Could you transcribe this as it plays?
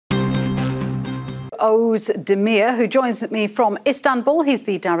Oguz Demir, who joins me from Istanbul. He's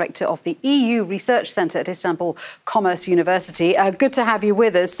the director of the EU Research Centre at Istanbul Commerce University. Good to have you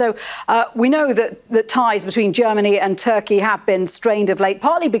with us. So we know that ties between Germany and Turkey have been strained of late,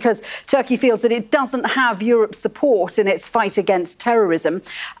 partly because Turkey feels that it doesn't have Europe's support in its fight against terrorism.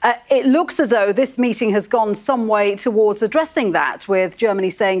 It looks as though this meeting has gone some way towards addressing that, with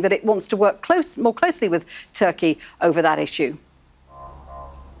Germany saying that it wants to work more closely with Turkey over that issue.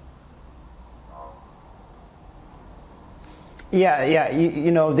 Yeah.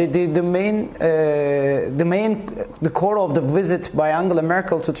 You know, the core of the visit by Angela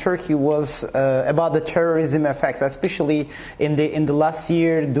Merkel to Turkey was about the terrorism effects, especially in the last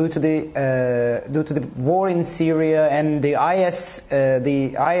year due to the war in Syria and the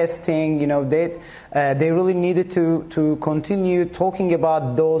IS thing. You know, they really needed to continue talking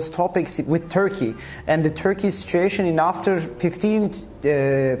about those topics with Turkey and the Turkey situation in after 15th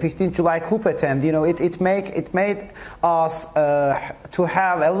July coup attempt. You know, it made us to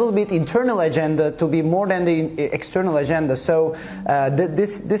have a little bit internal agenda to be more than the external agenda. So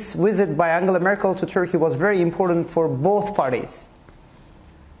this visit by Angela Merkel to Turkey was very important for both parties.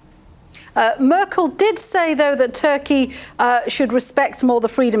 Merkel did say, though, that Turkey should respect more the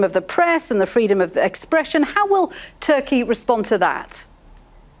freedom of the press and the freedom of expression. How will Turkey respond to that?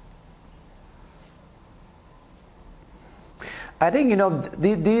 I think, you know,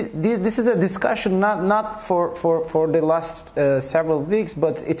 this is a discussion not for the last several weeks,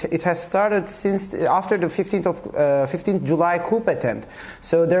 but it has started since after the 15th July coup attempt.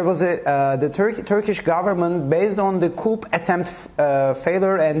 So there was the Turkish government, based on the coup attempt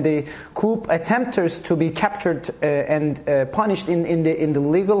failure and the coup attempters to be captured and punished in the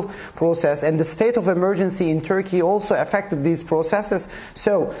legal process, and the state of emergency in Turkey also affected these processes.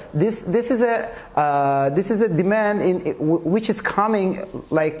 So this is a demand which is coming,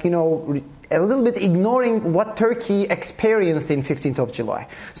 like, you know, a little bit ignoring what Turkey experienced in 15th of July.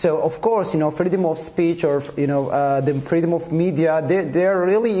 So, of course, you know, freedom of speech or, you know, the freedom of media, they are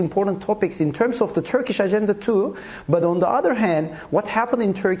really important topics in terms of the Turkish agenda too. But on the other hand, what happened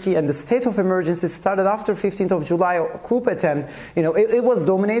in Turkey and the state of emergency started after 15th of July coup attempt, you know, it was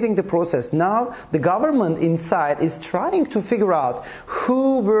dominating the process. Now, the government inside is trying to figure out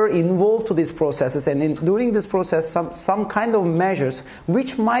who were involved to these processes, and during this process, some kind of measures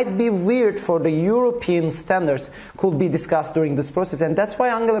which might be weird for the European standards could be discussed during this process. And that's why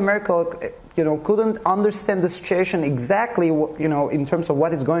Angela Merkel, you know, couldn't understand the situation exactly, you know, in terms of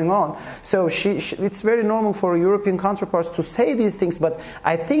what is going on. So it's very normal for European counterparts to say these things, but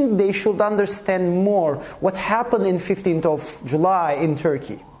I think they should understand more what happened in 15th of July in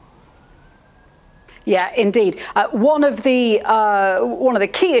Turkey. Yeah, indeed. One of the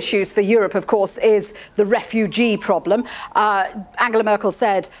key issues for Europe, of course, is the refugee problem. Angela Merkel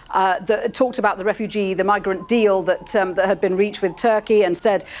said talked about the migrant deal that had been reached with Turkey, and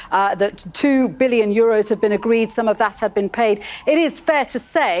said that 2 billion euros had been agreed. Some of that had been paid. It is fair to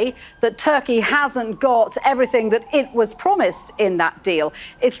say that Turkey hasn't got everything that it was promised in that deal.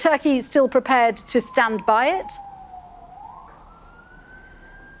 Is Turkey still prepared to stand by it?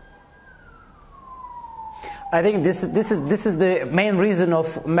 I think this is the main reason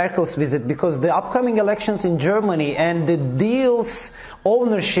of Merkel's visit, because the upcoming elections in Germany and the deal's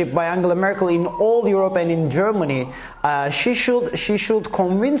ownership by Angela Merkel in all Europe and in Germany, she should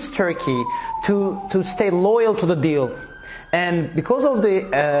convince Turkey to stay loyal to the deal. And because of the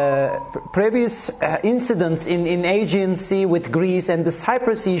previous incidents in Aegean Sea with Greece and the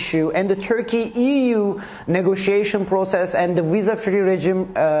Cyprus issue and the Turkey-EU negotiation process and the visa-free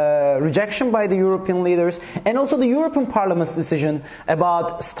regime rejection by the European leaders, and also the European Parliament's decision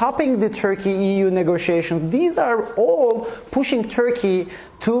about stopping the Turkey-EU negotiations, these are all pushing Turkey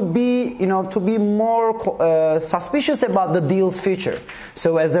to be more suspicious about the deal's future.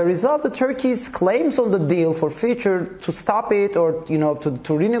 So as a result, the Turkey's claims on the deal for future to stop it or, you know, to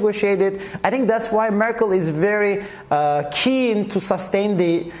renegotiate it, I think that's why Merkel is very keen to sustain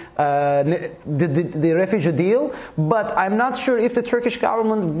the refugee deal. But I'm not sure if the Turkish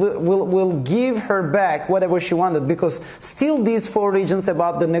government will give her back whatever she wanted, because still these 4 regions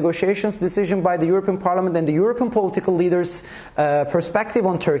about the negotiations decision by the European Parliament and the European political leaders' perspective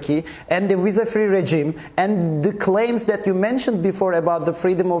on Turkey and the visa-free regime and the claims that you mentioned before about the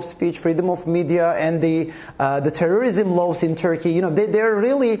freedom of speech, freedom of media, and the terrorism laws in Turkey, you know, they're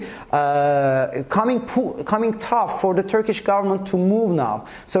really coming tough for the Turkish government to move now.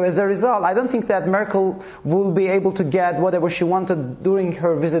 So as a result, I don't think that Merkel will be able to get whatever she wanted during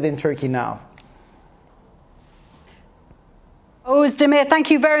her visit in Turkey now. Oguz Demir, thank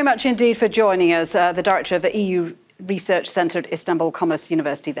you very much indeed for joining us, the director of the EU Research Centre at Istanbul Commerce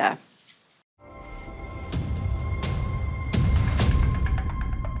University there.